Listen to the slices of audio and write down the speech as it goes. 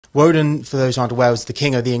Woden, for those who aren't aware, was the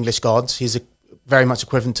king of the English gods. He's very much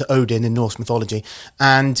equivalent to Odin in Norse mythology.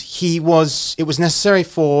 And it was necessary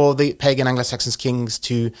for the pagan Anglo-Saxon kings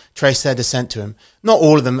to trace their descent to him. Not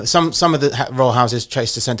all of them. Some of the royal houses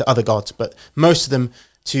trace descent to other gods, but most of them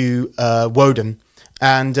to Woden.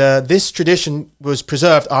 And this tradition was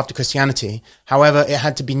preserved after Christianity. However, it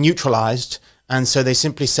had to be neutralized. And so they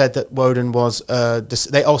simply said that Woden was...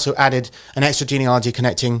 they also added an extra genealogy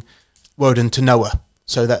connecting Woden to Noah,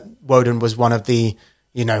 so that Woden was one of the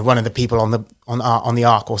people on the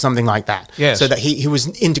ark or something like that. Yes. So that he was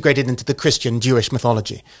integrated into the Christian Jewish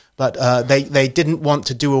mythology. But they didn't want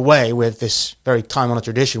to do away with this very time-honored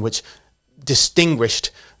tradition, which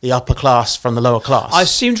distinguished the upper class from the lower class. I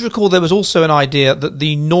seem to recall there was also an idea that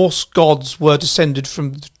the Norse gods were descended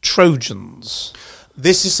from the Trojans.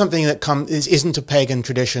 This is something that isn't a pagan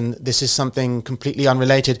tradition. This is something completely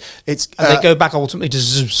unrelated. And they go back ultimately to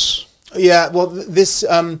Zeus. Yeah, well, this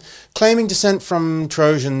claiming descent from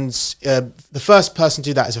Trojans, the first person to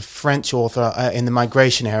do that is a French author in the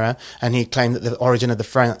Migration era, and he claimed that the origin of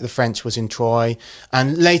the French was in Troy.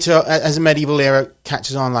 And later, as the medieval era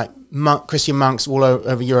catches on, like Christian monks all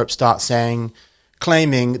over Europe start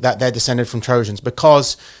claiming that they're descended from Trojans,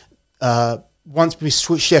 because once we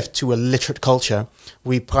shift to a literate culture,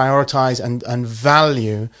 we prioritize and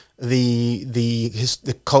value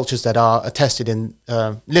the cultures that are attested in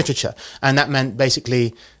literature. And that meant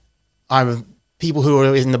basically either people who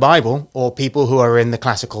are in the Bible or people who are in the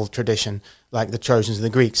classical tradition, like the Trojans and the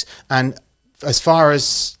Greeks. And as far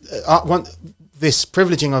as this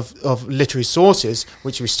privileging of literary sources,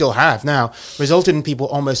 which we still have now, resulted in people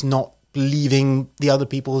almost not believing the other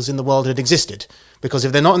peoples in the world had existed. Because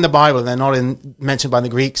if they're not in the Bible, they're not mentioned by the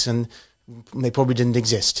Greeks, and they probably didn't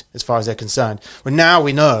exist as far as they're concerned. But now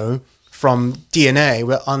we know from DNA,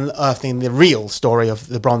 we're unearthing the real story of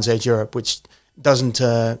the Bronze Age Europe, which doesn't,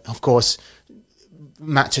 of course,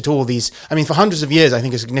 match at all these... I mean, for hundreds of years, I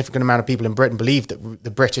think a significant amount of people in Britain believed that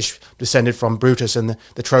the British descended from Brutus and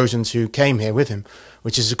the Trojans who came here with him,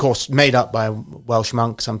 which is, of course, made up by a Welsh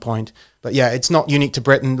monk at some point. But yeah, it's not unique to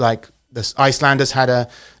Britain. Like, the Icelanders had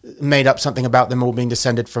made up something about them all being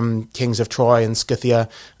descended from kings of Troy and Scythia,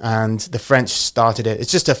 and the French started it.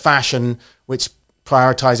 It's just a fashion which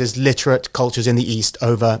prioritizes literate cultures in the East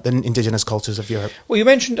over the indigenous cultures of Europe. Well, you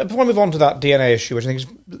mentioned, before I move on to that DNA issue, which I think is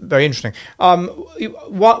very interesting,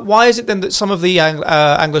 why is it then that some of the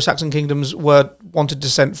Anglo-Saxon kingdoms wanted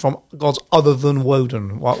descent from gods other than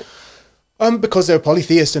Woden? Because they were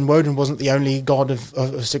polytheist, and Woden wasn't the only god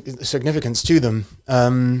of significance to them.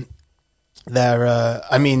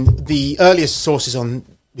 The earliest sources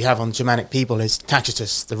we have on Germanic people is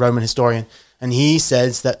Tacitus, the Roman historian, and he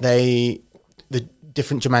says that the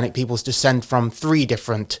different Germanic peoples descend from 3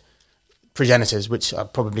 different progenitors, which are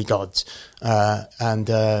probably gods, and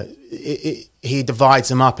he divides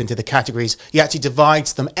them up into the categories. He actually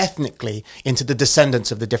divides them ethnically into the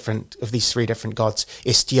descendants of these 3 different gods: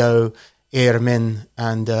 Istio, Eirmin,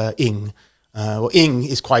 and Ing. Ing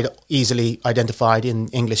is quite easily identified in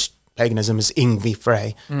English paganism as Yngvi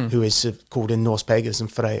Frey, who is called in Norse paganism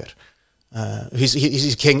Freyr.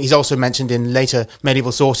 He's a king. He's also mentioned in later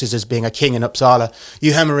medieval sources as being a king in Uppsala.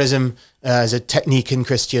 Euhemerism is a technique in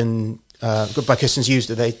Christian, by Christians used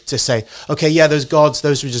it. They just say, okay, yeah, those gods,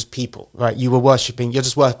 those were just people, right? You're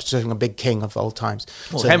just worshipping a big king of old times.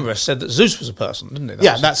 Well, Euhemerus said that Zeus was a person, didn't he?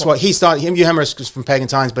 That's what he started. Euhemerus was from pagan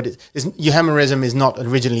times, but Euhemerism is not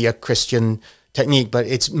originally a Christian technique, but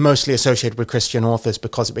it's mostly associated with Christian authors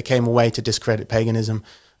because it became a way to discredit paganism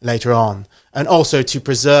later on, and also to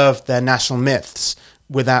preserve their national myths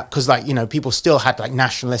without, because people still had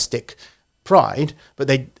nationalistic pride, but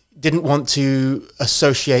they didn't want to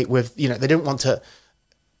associate with, they didn't want to,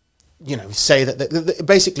 say that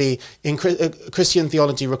basically in Christian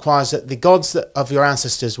theology requires that the gods of your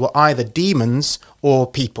ancestors were either demons or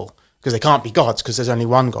people, because they can't be gods because there's only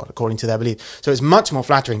one God according to their belief. So it's much more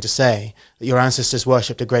flattering to say that your ancestors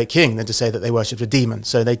worshipped a great king than to say that they worshipped a demon.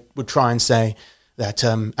 So they would try and say that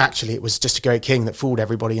actually it was just a great king that fooled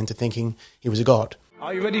everybody into thinking he was a god.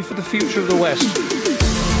 Are you ready for the future of the West?